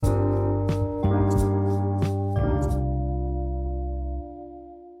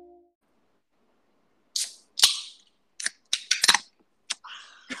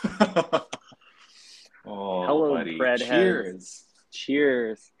Oh, Hello, buddy. bread heads. Cheers.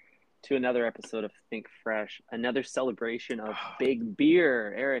 Cheers to another episode of Think Fresh, another celebration of big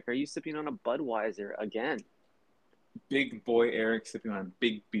beer. Eric, are you sipping on a Budweiser again? Big boy Eric sipping on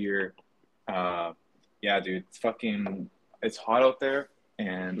big beer. Uh, yeah, dude, it's hot out there,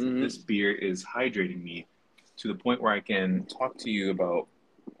 and this Mm-hmm. beer is hydrating me to the point where I can talk to you about,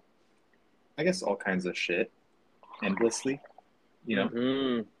 I guess, all kinds of shit endlessly, you know?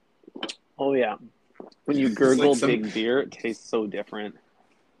 Mm-hmm. Oh, yeah. When you It's like gurgle big beer, it tastes so different.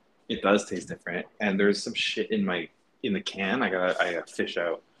 it does taste different, and there's some shit in the can. I gotta fish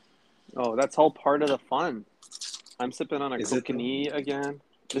out. Oh, that's all part of the fun. I'm sipping on a Is it though? kokanee again.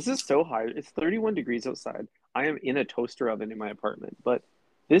 This is so high. It's 31 degrees outside. I am in a toaster oven in my apartment, but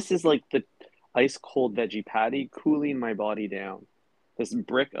this is like the ice cold veggie patty cooling my body down. This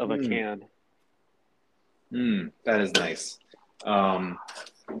brick of a Hmm. can. That is nice. Um,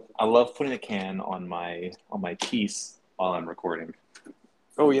 I love putting a can on my piece while I'm recording.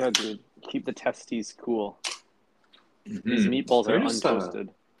 Oh yeah, dude. Keep the testes cool. These Hmm. meatballs Let are me just untoasted.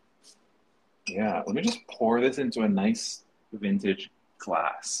 let me just pour this into a nice vintage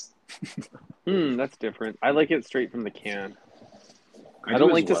glass. That's different. I like it straight from the can. I I do don't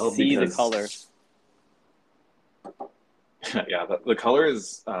as like to well see the color. because yeah, the color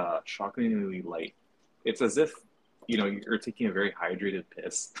is shockingly light. It's as if you're taking a very hydrated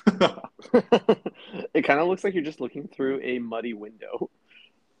piss. It kind of looks like you're just looking through a muddy window.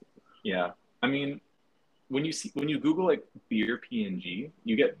 Yeah, I mean when you Google like beer PNG,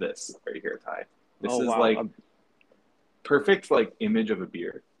 you get this right here, Ty. This Oh is wow. like perfect like image of a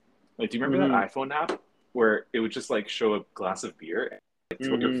beer. Like, do you remember that Mm-hmm. iPhone app where it would just like show a glass of beer, and, like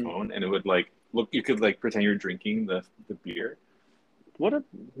tilt your Mm-hmm. phone, and it would like look. You could like pretend you're drinking the beer. What a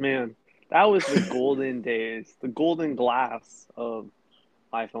man. That was the golden days, the golden glass of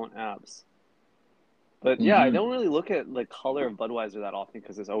iPhone apps. But yeah, I Hmm. don't really look at the color of Budweiser that often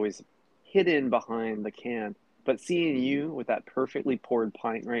because it's always hidden behind the can. But seeing you with that perfectly poured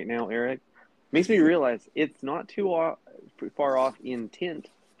pint right now, Eric, makes me realize it's not far off in tint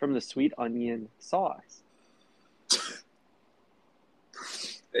from the sweet onion sauce.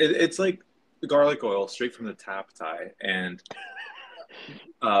 It's like garlic oil straight from the tap, Ty, and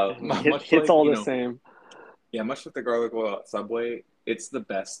much Hits like all the same. yeah, much like the garlic oil at Subway, it's the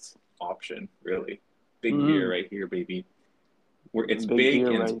best option, really. Big beer Mm, right here, baby. Where it's big big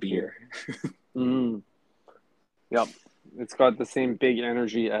beer and it's right here. beer. Mm, yep. It's got the same big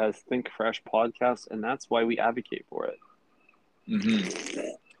energy as Think Fresh podcast, and that's why we advocate for it. Hmm.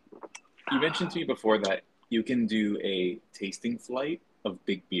 You mentioned to me before that you can do a tasting flight of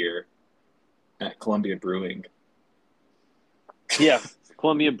big beer at Columbia Brewing. Yes,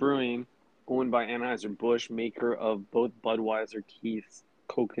 Columbia Brewing, owned by Anheuser-Busch, maker of both Budweiser, Keith's,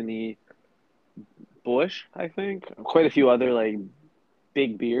 Kokanee, Busch, I think. Quite a few other like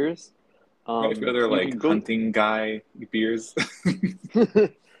big beers. Quite a few other You like can go hunting guy beers.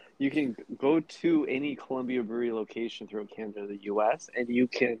 you can go to any Columbia Brewery location throughout Canada or the US and you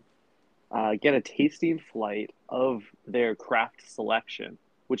can get a tasting flight of their craft selection,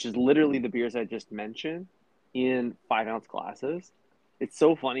 which is literally the beers I just mentioned in 5 ounce glasses. It's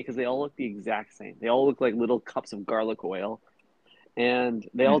so funny because they all look the exact same. They all look like little cups of garlic oil, and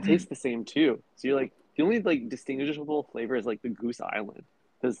they all Hmm. taste the same too. So you're like the only like distinguishable flavor is like the Goose Island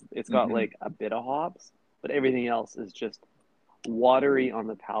because it's got Hmm. like a bit of hops, but everything else is just watery on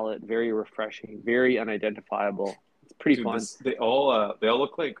the palate, very refreshing, very unidentifiable. It's pretty Dude, fun. this they all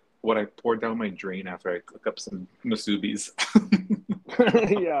look like what I poured down my drain after I cook up some Masubis.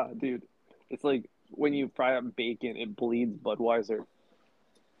 Yeah, dude. It's like when you fry up bacon, it bleeds Budweiser.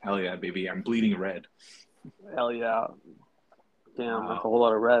 Hell yeah, baby! I'm bleeding red. Hell yeah. Damn, that's a Wow. whole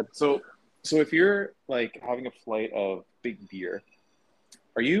lot of red. So, so if you're like having a flight of big beer,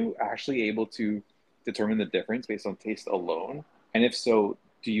 are you actually able to determine the difference based on taste alone? And if so,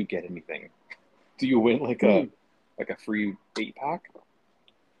 do you get anything? Do you win Hmm. like a free 8 pack?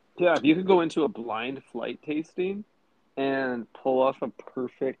 Yeah, if you could go into a blind flight tasting and pull off a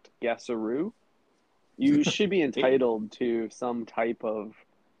perfect guesseroo, you should be Eight? entitled to some type of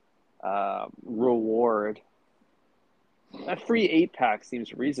reward. A free 8 pack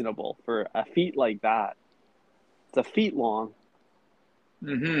seems reasonable for a feat like that. It's a feet long.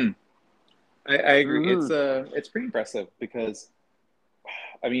 Mm-hmm. I agree. Mm-hmm. It's pretty impressive because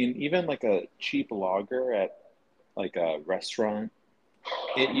I mean even like a cheap lager at like a restaurant,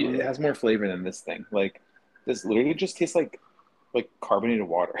 it Mm-hmm. has more flavor than this thing. Like this literally just tastes like carbonated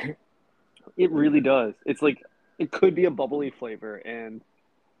water. It really does. It's like it could be a bubbly flavor, and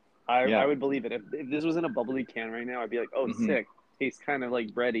I Yeah. would believe it. If this was in a bubbly can right now, I'd be like, oh, Hmm. sick. tastes kind of like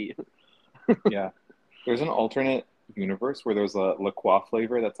bready. Yeah. There's an alternate universe where there's a La Croix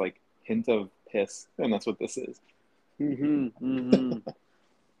flavor that's like hint of piss, and that's what this is. Mm-hmm. Mm-hmm.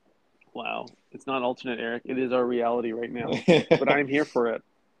 Wow. It's not alternate, Eric. It is our reality right now. But I'm here for it.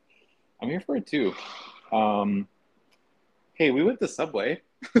 I'm here for it too. Um, hey, we went to Subway.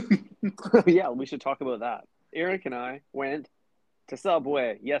 Yeah, we should talk about that. Eric and I went to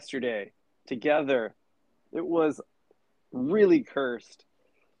Subway yesterday together. It was really cursed.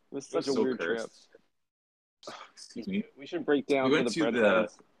 It was It was such a so weird trip. cursed. Excuse me. We should break We down for went the to the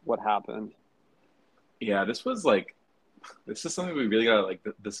breadheads what happened. yeah. This is something we really gotta like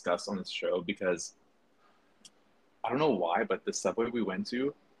discuss on this show because I don't know why, but the Subway we went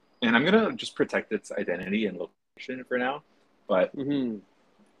to, and I'm gonna just protect its identity and location for now, but Mm-hmm.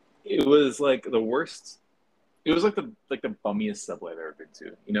 it was like the worst. It was like the bummiest Subway I've ever been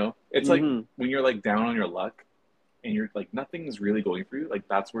to. You know, it's like Mm-hmm. when you're like down on your luck and you're like nothing's really going for you. Like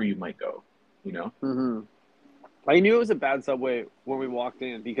that's where you might go. You know? Mm-hmm. I knew it was a bad Subway when we walked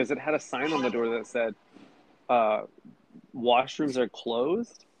in because it had a sign on the door that said, uh, washrooms are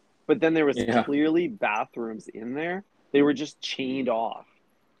closed, but then there was Yeah, clearly bathrooms in there. They were just chained off.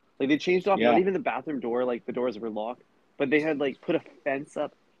 Like they changed off not yeah, even the bathroom door, like the doors were locked, but they had like put a fence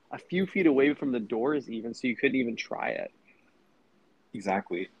up a few feet away from the doors even so you couldn't even try it.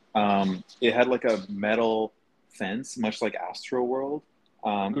 exactly. It had like a metal fence, much like Astro World,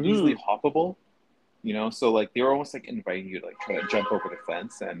 easily Mm-hmm. hoppable. You know, so like they were almost like inviting you to like try to jump over the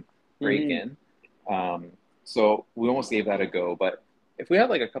fence and break Mm-hmm. in. Um, so we almost gave that a go, but if we had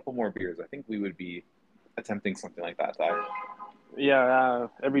like a couple more beers, I think we would be attempting something like that. Ty. Yeah,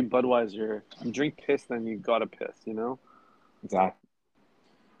 every Budweiser, you drink piss, then you gotta piss, you know? Exactly.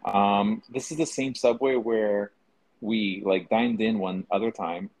 This is the same Subway where we like dined in one other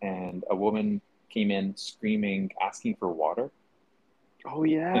time, and a woman came in screaming, asking for water, Oh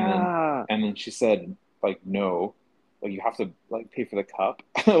and then yeah. she said like no, like you have to like pay for the cup,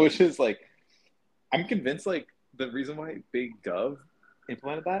 which is like I'm convinced like the reason why Big Gov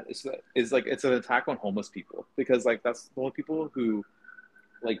implemented that is like it's an attack on homeless people because like that's the only people who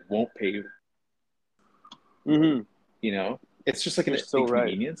like won't pay. Mm-hmm. You know, it's just like You're an so right.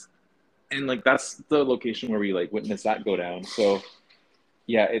 inconvenience, and like that's the location where we like witnessed that go down. So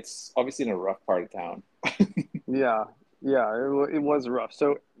yeah, it's obviously in a rough part of town. Yeah, yeah, it was rough.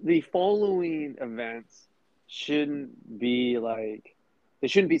 So the following events shouldn't be like they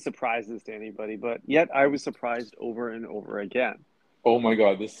shouldn't be surprises to anybody, but yet I was surprised over and over again. Oh my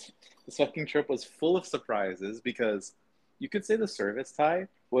god, this fucking trip was full of surprises because you could say the service Ty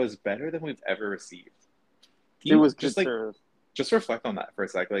was better than we've ever received. Can It you was good just like service. just reflect on that for a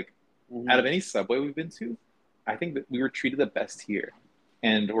sec? Like out Hmm. of any subway we've been to, I think that we were treated the best here.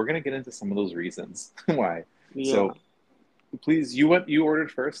 And we're gonna get into some of those reasons why. Yeah. So please, you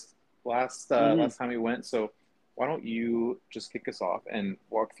ordered first Hmm. last time we went, so why don't you just kick us off and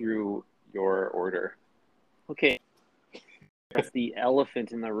walk through your order? Okay, that's the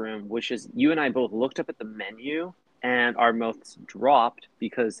elephant in the room, which is you and I both looked up at the menu and our mouths dropped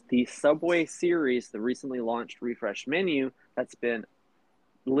because the Subway series, the recently launched refreshed menu that's been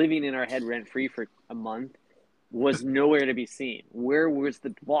living in our head rent free for a month was nowhere to be seen. Where was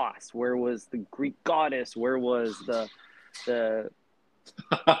the boss? Where was the Greek goddess? Where was the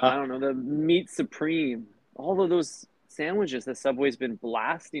I don't know, the meat supreme? All of those sandwiches that Subway's been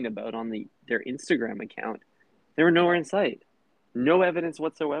blasting about on their Instagram account, they were nowhere in sight. No evidence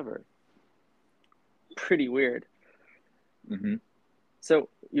whatsoever. Pretty weird. Hmm. So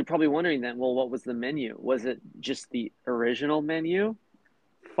you're probably wondering then, well, what was the menu? Was it just the original menu?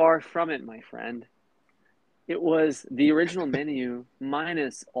 Far from it, my friend. It was the original menu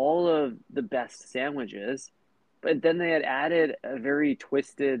minus all of the best sandwiches, but then they had added a very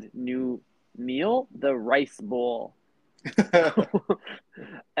twisted new meal, the rice bowl.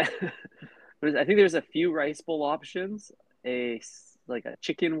 I think there's a few rice bowl options, a like a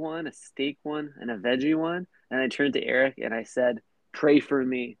chicken one, a steak one, and a veggie one. And I turned to Eric and I said, "Pray for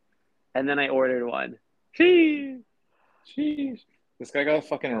me." And then I ordered one. Sheesh. Jeez. This guy got a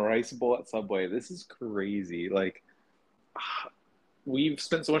fucking rice bowl at Subway. This is crazy. Like, we've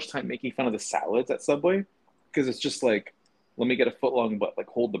spent so much time making fun of the salads at Subway because it's just like, let me get a foot long, but like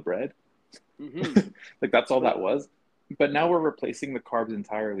hold the bread. Mm-hmm. Like, that's all But that was. But now we're replacing the carbs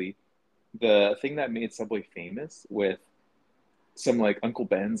entirely. The thing that made Subway famous with some like Uncle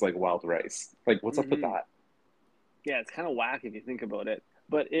Ben's like wild rice. Like, what's up with mm-hmm. that? Yeah, it's kind of whack if you think about it.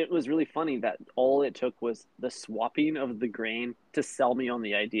 But it was really funny that all it took was the swapping of the grain to sell me on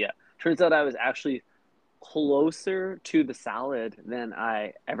the idea. Turns out I was actually closer to the salad than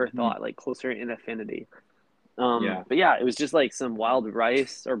I ever Hmm. thought, like closer in affinity. Yeah. But yeah, it was just like some wild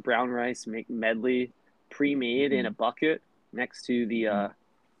rice or brown rice medley, pre-made in a Hmm. bucket next to Hmm.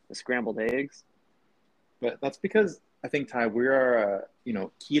 the scrambled eggs. But that's because I think, Ty, we are a,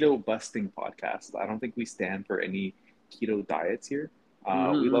 keto busting podcast. I don't think we stand for any keto diets here. We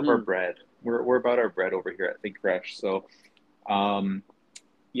love our Mm-hmm, bread. We're about our bread over here at Think Fresh. So, um,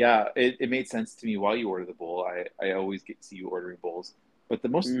 yeah, it made sense to me while you order the bowl. I always see you ordering bowls. But the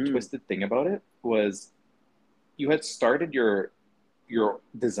most mm-hmm, twisted thing about it was you had started your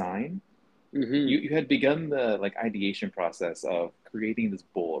design. mm-hmm, You had begun the like ideation process of creating this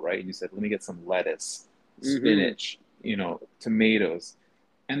bowl, right? And you said, let me get some lettuce, mm-hmm, spinach, tomatoes.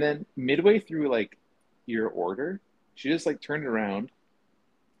 And then midway through like your order, she just like turned around.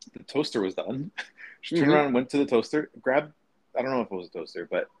 The toaster was done. She turned mm-hmm. around, went to the toaster, grabbed, I don't know if it was a toaster,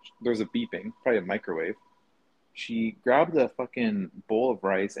 but there was a beeping, probably a microwave. She grabbed a fucking bowl of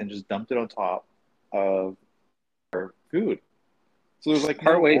rice and just dumped it on top of her food. So there's like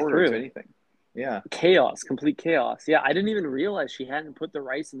no Partway order to through. anything. Yeah. Chaos, complete chaos. Yeah, I didn't even realize she hadn't put the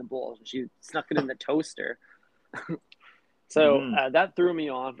rice in the bowl. She snuck it in the toaster. So Hmm. that threw me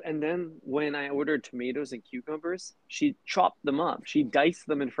off. And then when I ordered tomatoes and cucumbers, she chopped them up. She diced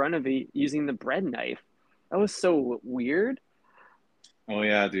them in front of me using the bread knife. That was so weird. Oh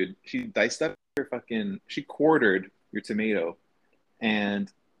yeah, dude. She diced up your fucking. She quartered your tomato and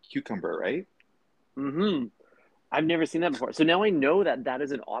cucumber, right? Hmm. I've never seen that before. So now I know that that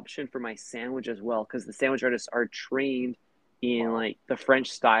is an option for my sandwich as well, because the sandwich artists are trained in Wow. like the French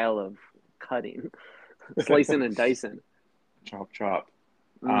style of cutting, slicing and dicing. Chop chop.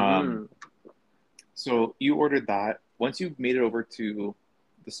 Um, Hmm. so you ordered that. Once you made it over to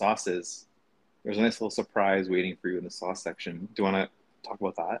the sauces, there's a nice little surprise waiting for you in the sauce section. Do you want to talk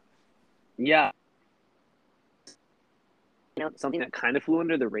about that? Yeah, something that kind of flew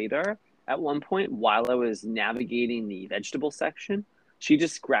under the radar at one point while I was navigating the vegetable section. She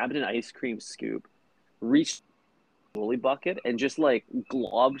just grabbed an ice cream scoop, reached the guacamole bucket, and just like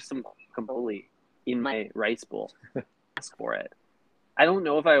globbed some guacamole in my rice bowl. Ask for it. I don't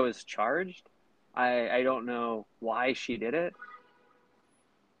know if I was charged. I don't know why she did it,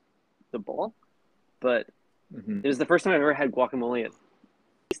 the bowl, but Hmm. it was the first time I've ever had guacamole. It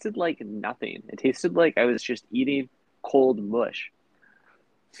tasted like nothing. It tasted like I was just eating cold mush.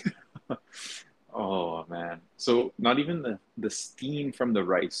 Oh man. So not even the steam from the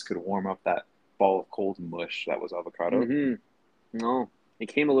rice could warm up that ball of cold mush that was avocado. Mm-hmm. No, it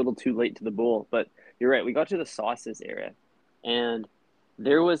came a little too late to the bowl, but you're right. We got to the sauces area, and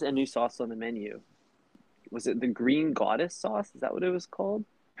there was a new sauce on the menu. Was it the Green Goddess sauce? Is that what it was called?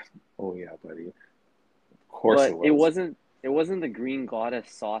 Oh yeah, buddy. Of course But it it was. wasn't. It wasn't the Green Goddess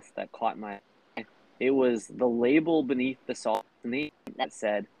sauce that caught my eye. It was the label beneath the sauce name that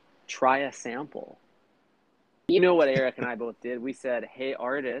said, "Try a sample." You know what Eric and I both did? We said, "Hey,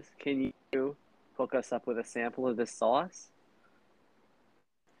 artist, can you hook us up with a sample of this sauce?"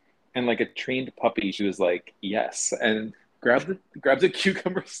 And like a trained puppy, she was like, "Yes," and grabbed the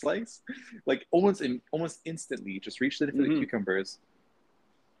cucumber slice, like almost instantly, just reached in for the Mm-hmm. cucumbers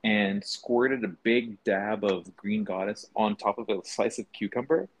and squirted a big dab of Green Goddess on top of a slice of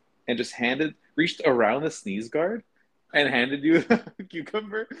cucumber, and just reached around the sneeze guard, and handed you a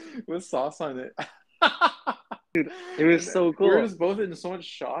cucumber with sauce on it. It was And so we were cool. just both in so much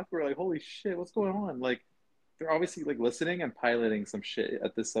shock. We are like, "Holy shit, what's going on?" Like they're obviously like listening and piloting some shit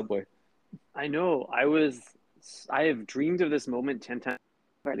at this subway. I know. I have dreamed of this moment 10 times,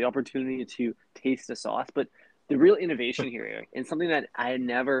 the opportunity to taste a sauce, but the real innovation here, Eric, and something that I had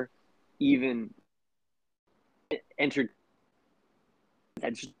never even entered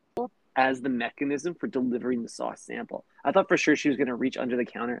vegetable as the mechanism for delivering the sauce sample. I thought for sure she was going to reach under the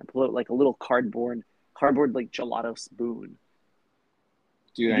counter and pull out like a little cardboard like gelato spoon.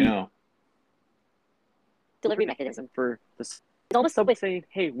 Dude, I The know. delivery mechanism for this is almost Subway saying,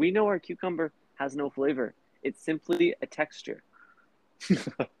 "Hey, we know our cucumber has no flavor. It's simply a texture."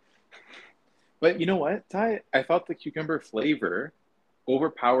 But you know what, Ty? I thought the cucumber flavor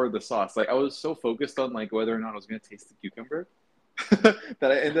overpowered the sauce. Like I was so focused on like whether or not I was gonna taste the cucumber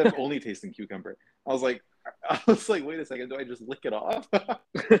that I ended up only tasting cucumber. I was like, wait a second, do I just lick it off?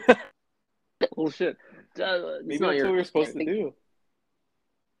 Oh shit! It's Maybe not that's what your. we were I supposed to think do.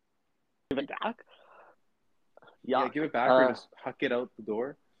 give it back. Yeah, Yuck. give it back or just huck it out the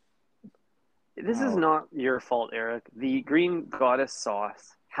door. This is Wow, not your fault, Eric. The Green Goddess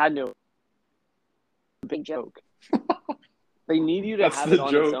sauce had no big joke. They need you to that's have it the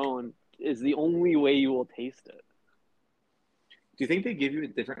on its joke. own. Is the only way you will taste it. Do you think they give you a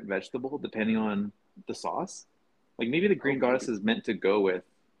different vegetable depending on the sauce? Like maybe the Oh, green goddess maybe. is meant to go with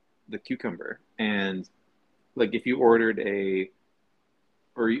the cucumber, and Like if you ordered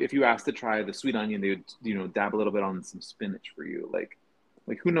or if you asked to try the sweet onion, they would, dab a little bit on some spinach for you. Like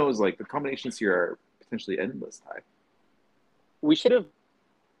who knows? Like the combinations here are potentially endless, Ty. We should have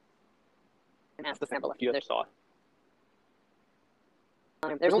asked to sample a few other sauce.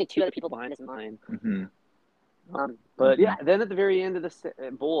 There's only two other people behind us in line. Mm-hmm. But yeah, then at the very end of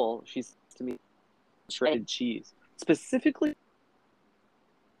the bowl, she said to me, shredded cheese. Specifically,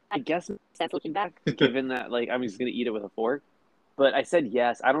 I guess sense looking back, given that like I'm just gonna eat it with a fork. But I said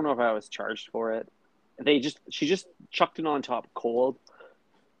yes. I don't know if I was charged for it. She just chucked it on top cold.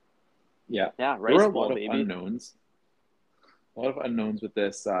 Yeah. Yeah, There were rice a bowl, lot of baby. unknowns. A lot of unknowns with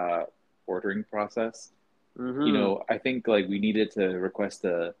this ordering process. Mm-hmm. I think like we needed to request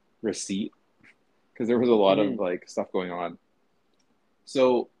a receipt because there was a lot of Mm-hmm. like stuff going on.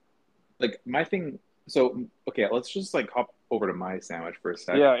 So like my thing, so okay, let's just like hop over to my sandwich for a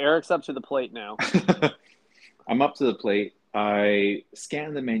sec. Yeah, Eric's up to the plate now. I'm up to the plate. I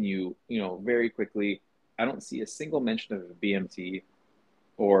scan the menu, very quickly. I don't see a single mention of a BMT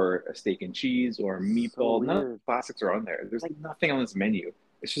or a steak and cheese or a So meatball. None of the weird. classics are on there. There's like nothing on this menu.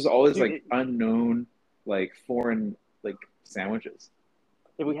 It's just always Dude, like unknown, like foreign, like sandwiches.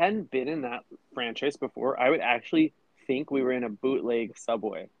 if we hadn't been in that franchise before, I would actually think we were in a bootleg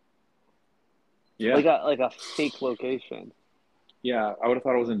Subway. Yeah, Like a fake location. yeah. I would have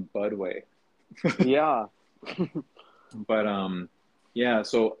thought it was in Budway, Yeah. but yeah.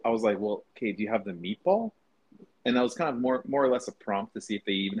 So I was like, well, okay, do you have the meatball? And that was kind of more or less a prompt to see if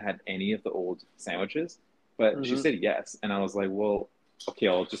they even had any of the old sandwiches. But she Mm-hmm. said yes, and I was like, well, okay,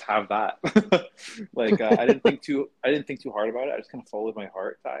 I'll just have that. Like I didn't think too hard about it. I just kind of followed my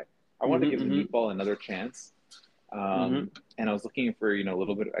heart. I wanted to give the Mm-hmm. meatball another chance, Mm-hmm. and I was looking for a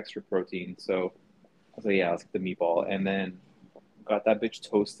little bit of extra protein. So I was like, yeah, let's get the meatball, and then got that bitch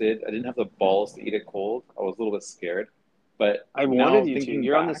toasted. I didn't have the balls to eat it cold. I was a little bit scared, but I wanted now you to. thinking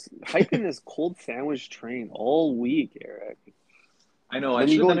You're on back, this hyping this cold sandwich train all week, Eric. I know I Then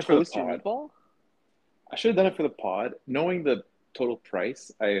you should have go done and it for the toast your pod. meatball? I should have done it for the pod. Knowing the total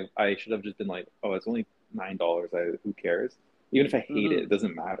price, I should have just been like, oh, it's only $9. Who cares? Even if I hate it, Mm-hmm. it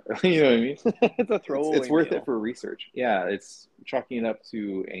doesn't matter. You know what I mean? It's a It's throwaway worth it meal. for research. Yeah, it's chalking it up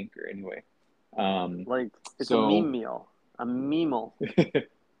to Anchor anyway. Um, Like it's a so meme meal. A memal. Oh,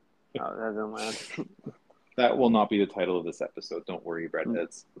 that didn't land. that will not be the title of this episode. Don't worry,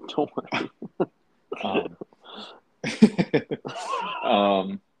 breadheads. Don't worry.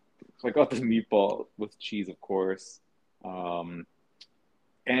 Um, so I got the meatball with cheese, of course. Um,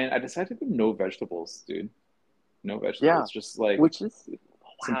 and I decided to do no vegetables, dude. No Yeah, vegetables, just like which is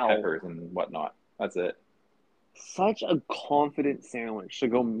some wow. peppers and whatnot. That's it. Such a confident sandwich to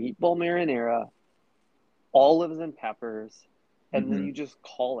go meatball marinara, olives and peppers, and then Mm-hmm. you just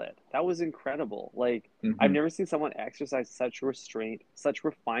call it. That was incredible. Like I've Mm-hmm. never seen someone exercise such restraint, such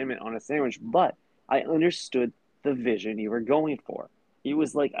refinement on a sandwich, but I understood the vision you were going for. It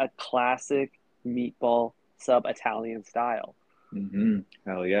was like a classic meatball sub Italian style. Mm-hmm.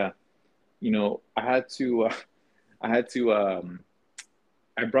 Hell yeah. I had to, I had to,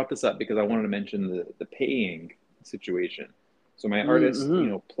 I brought this up because I wanted to mention the paying situation. So my artist,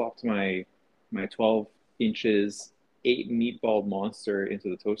 Mm-hmm. plopped my 12 inches, 8 meatball monster into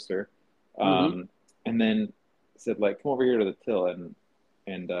the toaster, Mm-hmm. um, and then said like, come over here to the till and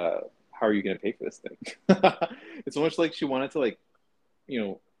how are you gonna pay for this thing? It's almost like she wanted to like, you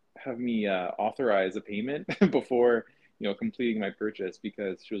know, have me authorize a payment before completing my purchase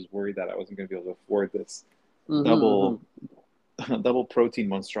because she was worried that I wasn't going to be able to afford this Mm-hmm. double double protein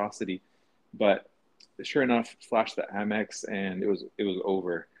monstrosity. But sure enough, flashed the Amex and it was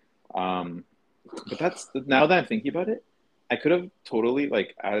over. Um, but that's now that I'm thinking about it, I could have totally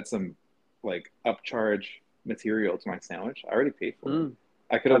like added some like upcharge material to my sandwich. I already paid for it. Mm,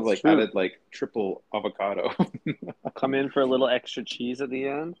 I could have that's like true. added like triple avocado. Come in for a little extra cheese at the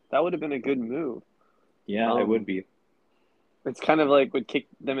end. That would have been a good move. Yeah, it would Um, be. it's kind of like would kick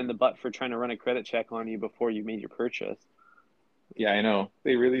them in the butt for trying to run a credit check on you before you made your purchase. Yeah, I know.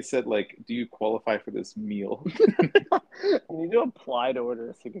 They really said like, do you qualify for this meal? You need to apply to order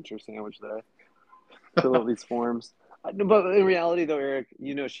a signature sandwich there. Fill out these forms. But in reality, though, Eric,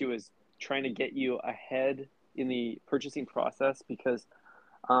 she was trying to get you ahead in the purchasing process because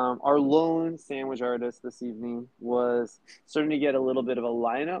our lone sandwich artist this evening was starting to get a little bit of a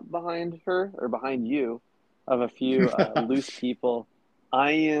lineup behind her or behind you of a few loose people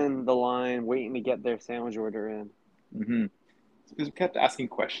eyeing the line, waiting to get their sandwich order in. Mm-hmm. Because we kept asking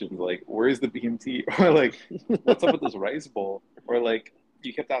questions like, "Where's the BMT?" or like, "What's up with this rice bowl?" Or like,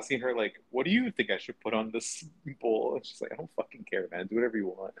 you kept asking her like, "What do you think I should put on this bowl?" And she's like, "I don't fucking care, man. Do whatever you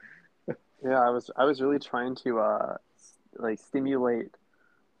want." Yeah, I was really trying to like stimulate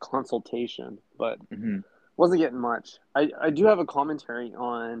consultation, but Hmm. wasn't getting much. I do have a commentary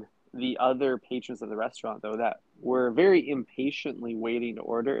on the other patrons of the restaurant though that were very impatiently waiting to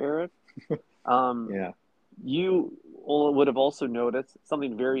order, Eric. Um, Yeah. you would have also noticed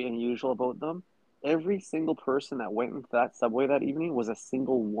something very unusual about them. Every single person that went into that Subway that evening was a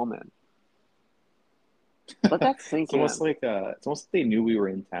single woman. Let that sink in. It's almost like they knew we were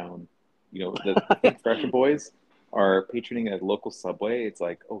in town. You know, the Think Fresher boys are patroning a local Subway. It's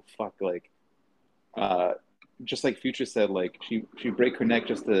like, oh fuck, like uh just like Future said, like she break her neck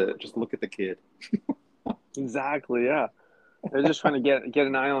just to look at the kid. Exactly, yeah. They're just trying to get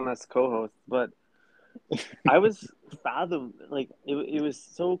an eye on us co-hosts, but I was fathom like it was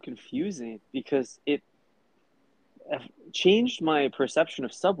so confusing because it changed my perception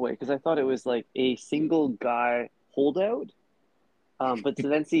of Subway because I thought it was like a single guy holdout. But to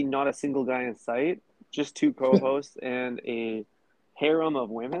then see not a single guy in sight, just two co-hosts and a harem of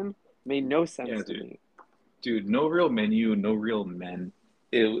women made no Yeah, sense to me. dude, no real menu, no real men.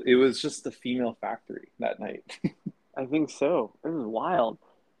 It was just the female factory that night. I think so. It was wild.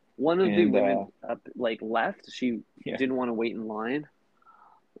 One of the And women like left. She yeah, didn't want to wait in line.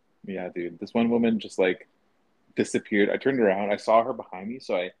 yeah, dude, this one woman just like disappeared. I turned around, I saw her behind me,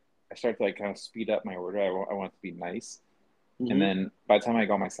 so I started to like kind of speed up my order. I wanted to be nice. And Mm-hmm. then by the time I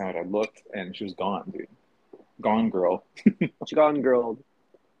got my sandwich, I looked and she was gone, dude. Gone girl. She got girled.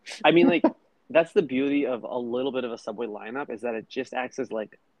 I mean, like that's the beauty of a little bit of a Subway lineup is that it just acts as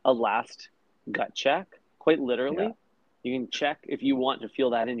like a last gut check. Quite Yeah. literally, you can check if you want to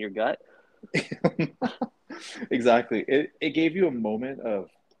feel that in your gut. Exactly. It gave you a moment of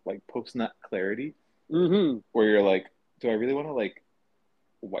like post nut clarity Mm-hmm. where you're like, do I really want to like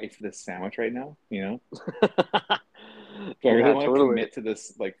wife this sandwich right now? You know? Do I really Yeah, want to totally. commit to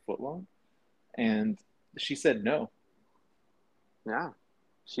this like footlong? And she said no. Yeah.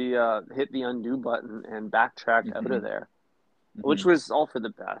 She hit the undo button and backtracked out Hmm. of there, which Hmm. was all for the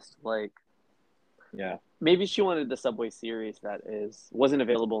best. Like Yeah. maybe she wanted the Subway series that is wasn't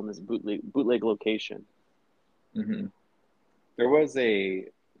available in this bootleg location. Hmm. There was a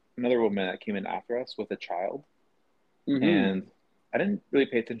another woman that came in after us with a child, Mm-hmm. and I didn't really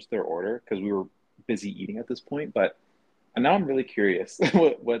pay attention to their order because we were busy eating at this point. But and now I'm really curious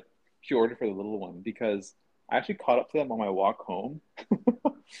what she ordered for the little one because I actually caught up to them on my walk home.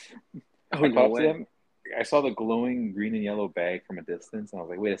 Oh I no caught up to way. them. I saw the glowing green and yellow bag from a distance, and I was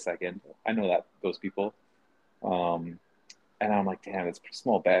like, "Wait a second, I know that those people." Um, and I'm like, "Damn, it's a pretty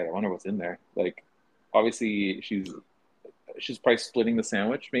small bag. I wonder what's in there." Like, obviously, she's probably splitting the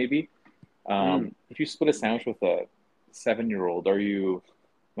sandwich, maybe. Mm. If you split a sandwich with a 7 year old, are you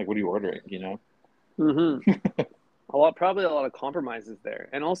like, what are you ordering? You know? Mm-hmm. Probably a lot of compromises there.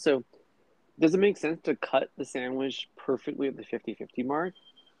 And also, does it make sense to cut the sandwich perfectly at the 50-50 mark?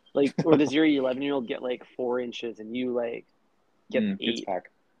 Like, or does your 11-year-old get like 4 inches and you like get Kids 8? pack.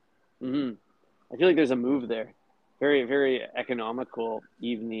 Mm-hmm. I feel like there's a move there. Very, very economical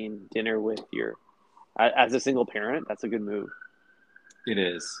evening dinner with your, as a single parent. That's a good move. It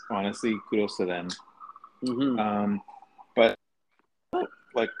is honestly kudos to them. Mm-hmm. But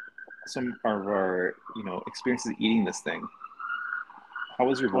like some of our experiences eating this thing. How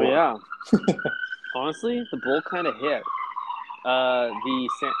was your Oh bowl? yeah. Honestly, the bowl kind of hit.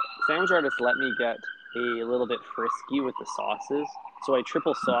 Sandwich artist let me get a little bit frisky with the sauces, so I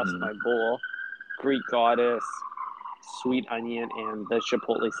triple sauced Hmm. my bowl: Greek Goddess, sweet onion, and the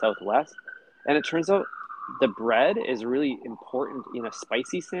Chipotle Southwest. And it turns out the bread is really important in a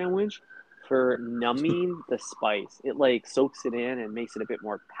spicy sandwich for numbing the spice. It like soaks it in and makes it a bit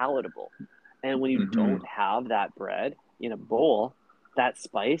more palatable. And when you Hmm. don't have that bread in a bowl, that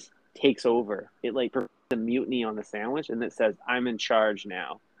spice takes over. It like prevents a mutiny on the sandwich and it says, I'm in charge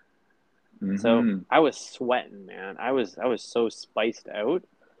now. So Hmm. I was sweating, man. I was so spiced out.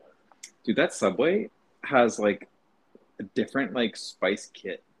 Dude, that Subway has like a different like spice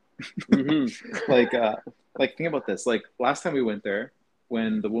kit. Mm-hmm. like uh like think about this. Like last time we went there,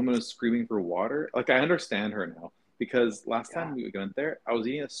 when the woman was screaming for water, like I understand her now because last Yeah. time we went there, I was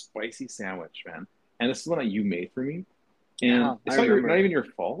eating a spicy sandwich, man, and this is one that you made for me, and Yeah, I it's not remember. even your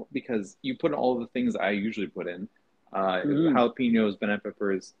fault because you put in all the things I usually put in, Mm-hmm. jalapenos, banana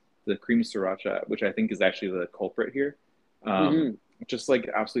peppers, the cream sriracha, which I think is actually the culprit here. Um, Mm-hmm. just like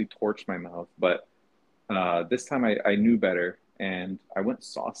absolutely torched my mouth, but this time I knew better and I went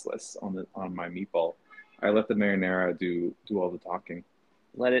sauceless on my meatball. I let the marinara do all the talking.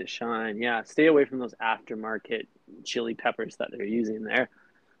 Let it shine. Yeah, stay away from those aftermarket chili peppers that they're using there.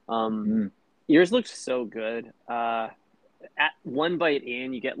 Um, Hmm. yours looks so good. at one bite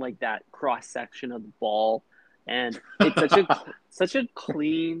in, you get like that cross section of the ball, and it's such a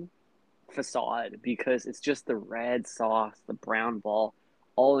clean facade because it's just the red sauce, the brown ball,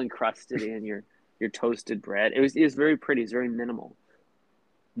 all encrusted in your toasted bread. It was very pretty. It's very minimal.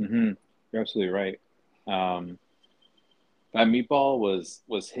 Mm-hmm. You're absolutely right. Um, that meatball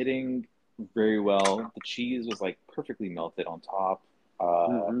was hitting very well. The cheese was like perfectly melted on top. Uh,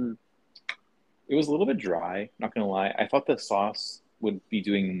 Mm-hmm. it was a little bit dry, not gonna lie. I thought the sauce would be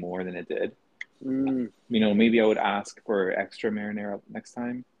doing more than it did. Mm. Maybe I would ask for extra marinara next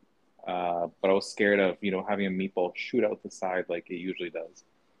time. But I was scared of, having a meatball shoot out the side like it usually does.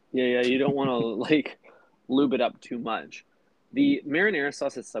 Yeah, yeah. You don't want to like lube it up too much. The marinara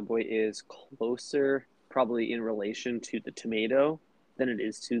sauce at Subway is closer, probably in relation to the tomato, than it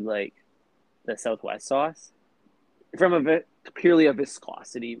is to like the Southwest sauce. From purely a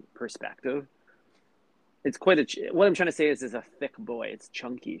viscosity perspective, it's quite what I'm trying to say is a thick boy. It's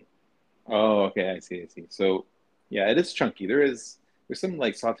chunky. Oh, okay, I see. So, yeah, it is chunky. There's some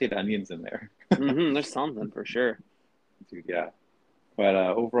like sauteed onions in there, There's something for sure. dude. Yeah, but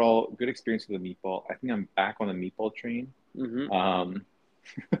overall, good experience with the meatball. I think I'm back on the meatball train. hmm Um,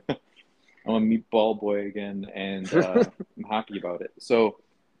 I'm a meatball boy again, and I'm happy about it. So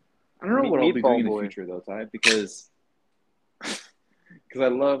I don't know what I'll be doing Meatball in the boy. future though, Ty, because I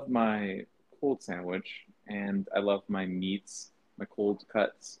love my cold sandwich and I love my meats, my cold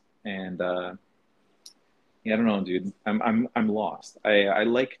cuts, and yeah, I don't know, dude. I'm lost. I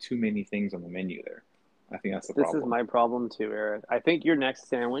like too many things on the menu there. I think that's the This is problem. my problem too, Eric. I think your next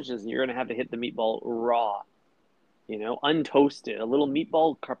sandwich is you're gonna have to hit the meatball raw, untoasted, a little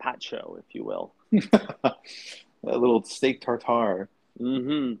meatball carpaccio, if you will. A little steak tartare.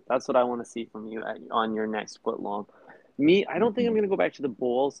 That's what I want to see from you on your next foot long. Me, I don't think I'm Hmm. gonna go back to the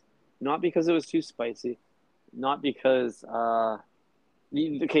bowls, not because it was too spicy, not because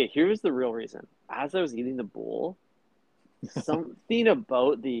okay, here's the real reason. As I was eating the bowl, something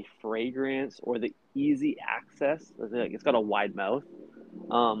about the fragrance or the easy access, like it's got a wide mouth,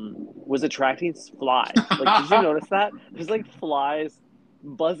 was attracting flies. Like, did you notice that? There's like flies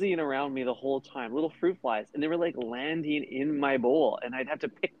buzzing around me the whole time, little fruit flies, and they were like landing in my bowl, and I'd have to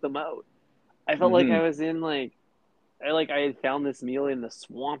pick them out. I felt like I Hmm. was in I had found this meal in the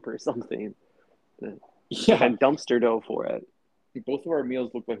swamp or something. Like I Yeah, dumpster dove for it. both of our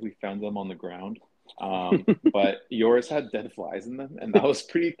meals looked like we found them on the ground. But yours had dead flies in them, and that was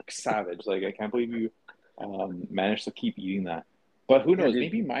pretty savage. Like, I can't believe you managed to keep eating that. But who Yeah, knows? dude.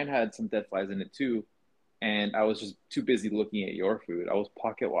 Maybe mine had some dead flies in it too, and I was just too busy looking at your food. I was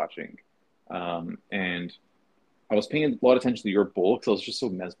pocket watching, and I was paying a lot of attention to your bowl because I was just so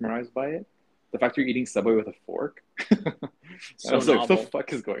mesmerized by it. The fact you're eating Subway with a fork. I So was like, what the novel.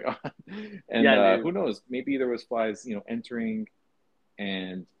 fuck is going on? And Yeah, who dude. knows? Maybe there was flies, entering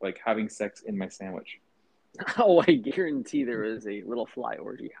and like having sex in my sandwich. Oh, I guarantee there is a little fly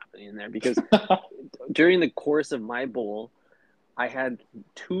orgy happening in there because during the course of my bowl, I had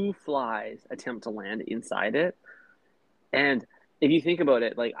two flies attempt to land inside it. And if you think about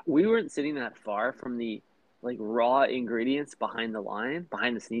it, like we weren't sitting that far from the like raw ingredients behind the line,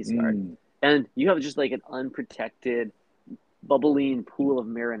 behind the sneeze guard. Mm. And you have just like an unprotected, bubbling pool of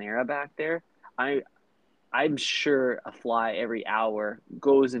marinara back there. I I'm sure a fly every hour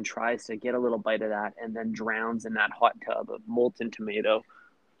goes and tries to get a little bite of that and then drowns in that hot tub of molten tomato.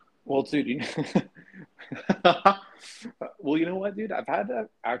 Well, dude, well, you know what, dude? I've had an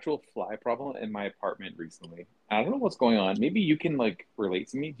actual fly problem in my apartment recently. I don't know what's going on. Maybe you can like relate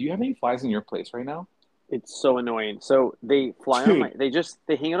to me. Do you have any flies in your place right now? It's so annoying. So they fly on Dude,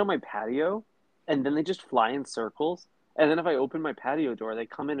 they hang out on my patio and then they just fly in circles. And then if I open my patio door, they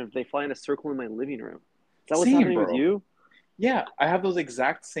come in and they fly in a circle in my living room. Is that what's same, happening with bro. you? Yeah, I have those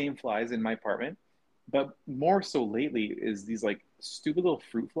exact same flies in my apartment, but more so lately is these like stupid little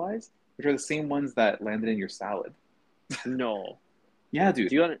fruit flies, which are the same ones that landed in your salad. No. Yeah, Do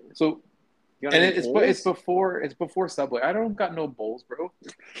dude. you got So, you got and any it's bowls? before Subway. I don't got no bowls, bro.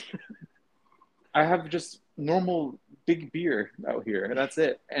 I have just normal big beer out here, and that's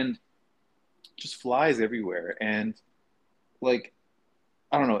it. And just flies everywhere. And like,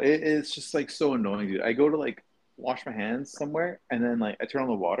 I don't know, it's just like so annoying, dude. I go to like wash my hands somewhere, and then like I turn on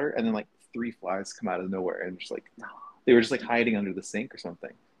the water, and then like three flies come out of nowhere, and just like they were just like hiding under the sink or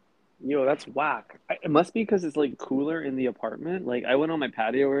something. Yo, that's whack. It must be because it's like cooler in the apartment. Like I went on my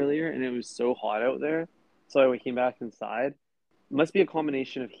patio earlier and it was so hot out there. So I came back inside. It must be a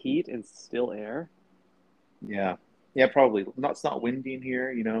combination of heat and still air. Yeah, yeah, probably. Not It's not windy in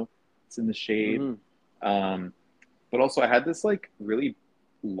here, It's in the shade. hmm Um, but also I had this like really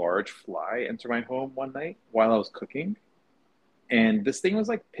large fly enter my home one night while I was cooking. And this thing was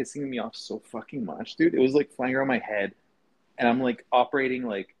like pissing me off so fucking much, dude. It was like flying around my head, and I'm like operating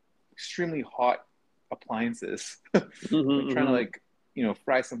like extremely hot appliances, like trying to Mm-hmm. like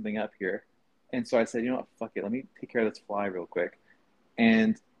fry something up here. And so I said, you know what, fuck it, let me take care of this fly real quick.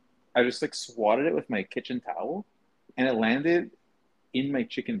 And I just like swatted it with my kitchen towel, and it landed in my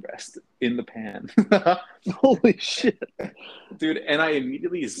chicken breast in the pan. Holy shit. Dude, and I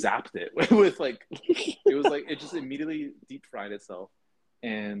immediately zapped it with like it was like it just immediately deep fried itself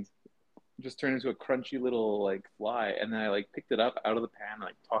and just turned into a crunchy little like fly, and then I like picked it up out of the pan and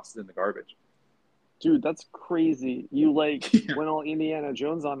like tossed it in the garbage. Dude, that's crazy. You like Yeah. went all Indiana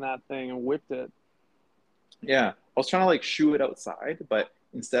Jones on that thing and whipped it. Yeah. I was trying to like shoo it outside, but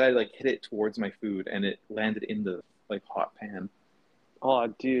instead I like hit it towards my food and it landed in the like hot pan. Oh,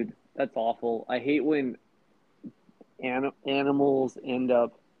 dude, that's awful. I hate when animals end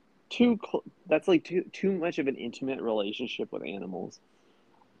up that's like too much of an intimate relationship with animals.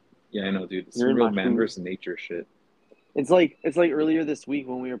 Yeah, I know, dude. You're Some in real my man food. versus nature shit. It's like earlier this week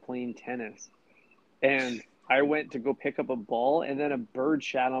when we were playing tennis and I went to go pick up a ball and then a bird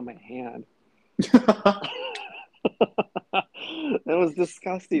shat on my hand. That was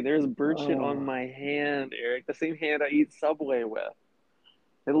disgusting. There's bird shit on Oh, my hand, Eric. The same hand I eat Subway with.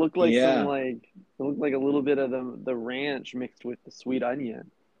 It looked like yeah. it looked like a little bit of the ranch mixed with the sweet onion.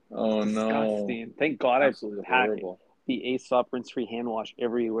 It's Oh no. disgusting. Thank God I Absolutely pack horrible. the Aesop rinse-free hand wash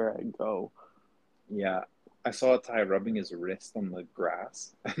everywhere I go. Yeah. I saw a Ty rubbing his wrist on the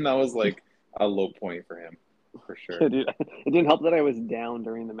grass, and that was like a low point for him, for sure. Yeah, dude, it didn't help that I was down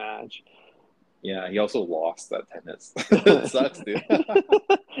during the match. Yeah, he also lost that tennis. It sucks, dude.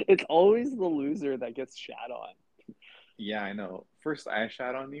 It's always the loser that gets shat Yeah, I know. First I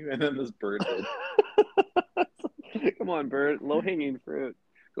shot on you, and then this bird did. on. Come on, Bert. Low hanging fruit.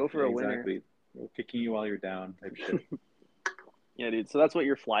 Go Yeah, for a winner. exactly. Kicking you while you're down type shit. Yeah, dude. So that's what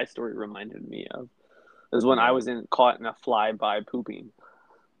your fly story reminded me of. Is when I Yeah. was caught in a fly by pooping.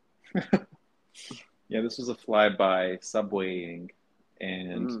 Yeah, this was a flyby subwaying,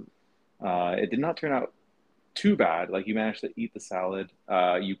 and Mm, it did not turn out too bad. Like you managed to eat the salad.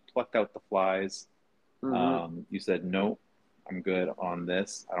 You plucked out the flies. mm-hmm. You said no, I'm good on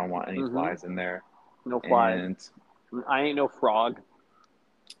this. I don't want any Mm-hmm. flies in there. No flies. And I ain't no frog.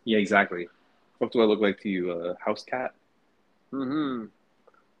 yeah, exactly. What do I look like to you? A house cat? Mm-hmm.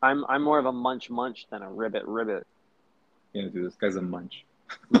 I'm more of a munch than a ribbit. Yeah, dude, this guy's a munch.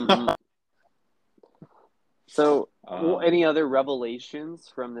 Mm-hmm. So, well, Um, any other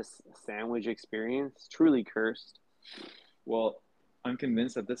revelations from this sandwich experience? Truly cursed. well, I'm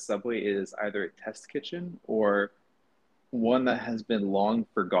convinced that this Subway is either a test kitchen or one that has been long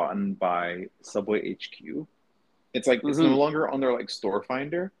forgotten by Subway HQ. It's like it's no Mm-hmm. longer on their like store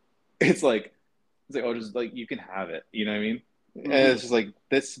finder. It's like oh, just like you can have it. You know what I mean? And Mm-hmm. it's just like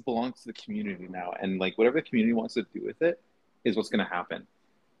this belongs to the community now, and like whatever the community wants to do with it is what's going to happen.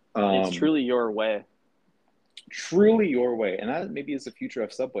 It's Um, truly your way. Truly your way, and that maybe is the future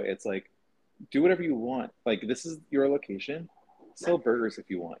of Subway. It's like do whatever you want. Like this is your location. Sell burgers if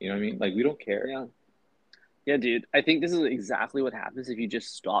you want. You know what I mean? Like we don't care. Yeah. Yeah, dude. I think this is exactly what happens if you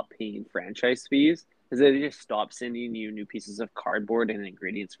just stop paying franchise fees. Is that they just stop sending you new pieces of cardboard and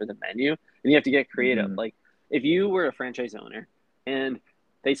ingredients for the menu, and you have to get creative. Hmm. Like if you were a franchise owner and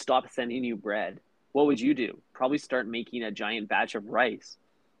they stopped sending you bread, what would you do? Probably start making a giant batch of rice.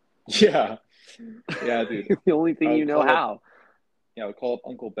 Yeah, yeah, dude. The only thing I you would know call up. how. Yeah, I would call up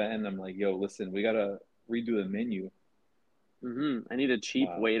Uncle Ben. I'm like, yo, listen, we gotta redo the menu. I need a cheap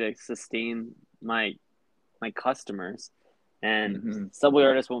Uh, way to sustain my customers, and hmm Subway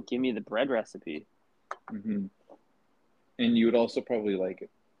artists won't give me the bread recipe. hmm And you would also probably like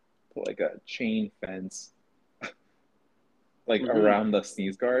put like a chain fence like hmm around the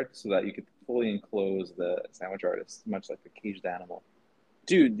sneeze guard so that you could fully enclose the sandwich artist, much like a caged animal.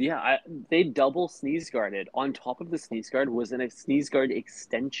 Dude, yeah, they double sneeze guarded. On top of the sneeze guard was a sneeze guard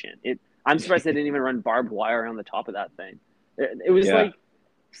extension. I'm surprised they didn't even run barbed wire on the top of that thing. It was Yeah, like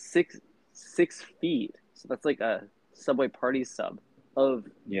six feet. So that's like a Subway party sub of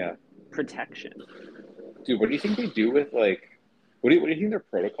yeah. protection. Dude, what do you think they do with like, what do you think their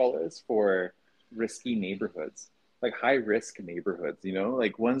protocol is for risky neighborhoods, like high risk neighborhoods? You know,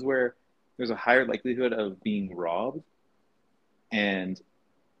 like ones where there's a higher likelihood of being robbed and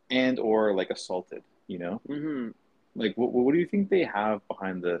or like assaulted. You know, hmm like what do you think they have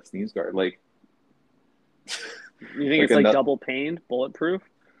behind the sneeze guard? You think Like it's a like nut. double paned, bulletproof?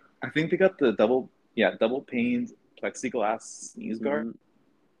 I think they got the double paned plexiglass sneeze guard.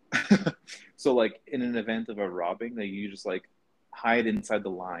 hmm So like in an event of a robbing, that you just like hide inside the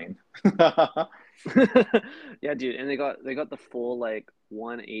line. Yeah, dude, and they got the full like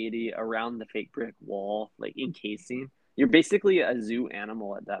 180 around the fake brick wall, like encasing. You're basically a zoo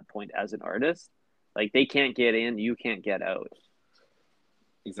animal at that point as an artist. Like they can't get in, you can't get out.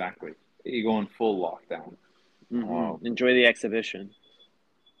 Exactly. You go in full lockdown. Enjoy the exhibition.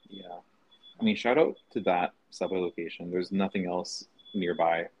 Yeah. I mean, shout out to that subway location. There's nothing else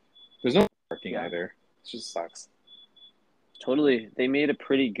nearby. There's no parking Yeah, either. It just sucks. totally. They made a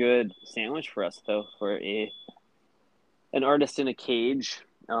pretty good sandwich for us though, for a an artist in a cage,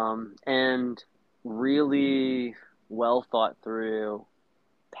 and really well thought through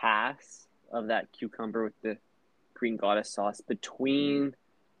pass of that cucumber with the green goddess sauce between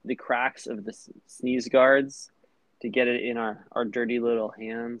the cracks of the sneeze guards to get it in our dirty little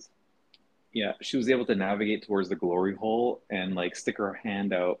hands. Yeah, she was able to navigate towards the glory hole and like stick her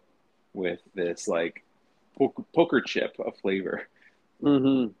hand out with this like poker chip of flavor.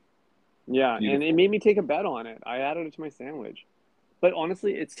 Mm-hmm. Yeah, and it Beautiful. made me take a bet on it. I added it to my sandwich. But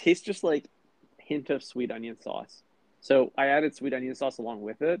honestly, it tastes just like a hint of sweet onion sauce. So I added sweet onion sauce along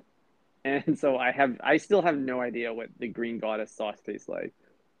with it. And so I still have no idea what the green goddess sauce tastes like.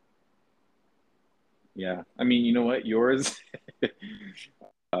 Yeah. I mean, you know what? Yours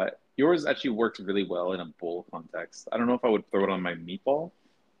yours actually works really well in a bowl context. I don't know if I would throw it on my meatball.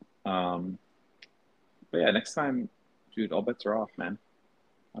 Um, but yeah, next time, dude, all bets are off, man.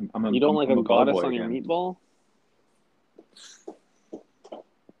 You don't like a I'm a ball goddess boy on your again. meatball?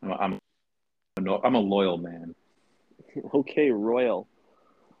 I'm I'm a loyal man. Okay, royal.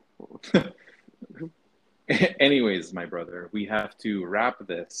 Anyways, my brother, we have to wrap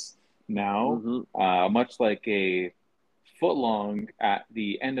this now. Mm-hmm. Much like a foot long at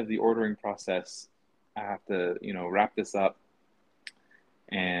the end of the ordering process, I have to, wrap this up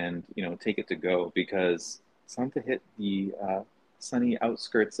and, take it to go because it's time to hit the sunny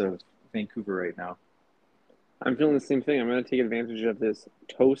outskirts of Vancouver right now. I'm feeling the same thing. I'm going to take advantage of this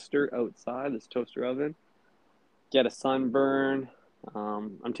toaster outside, this toaster oven, get a sunburn.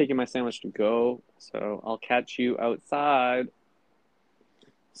 I'm taking my sandwich to go, so I'll catch you outside.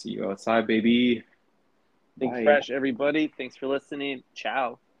 See you outside, baby. Think Bye. fresh, everybody. Thanks for listening.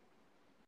 Ciao.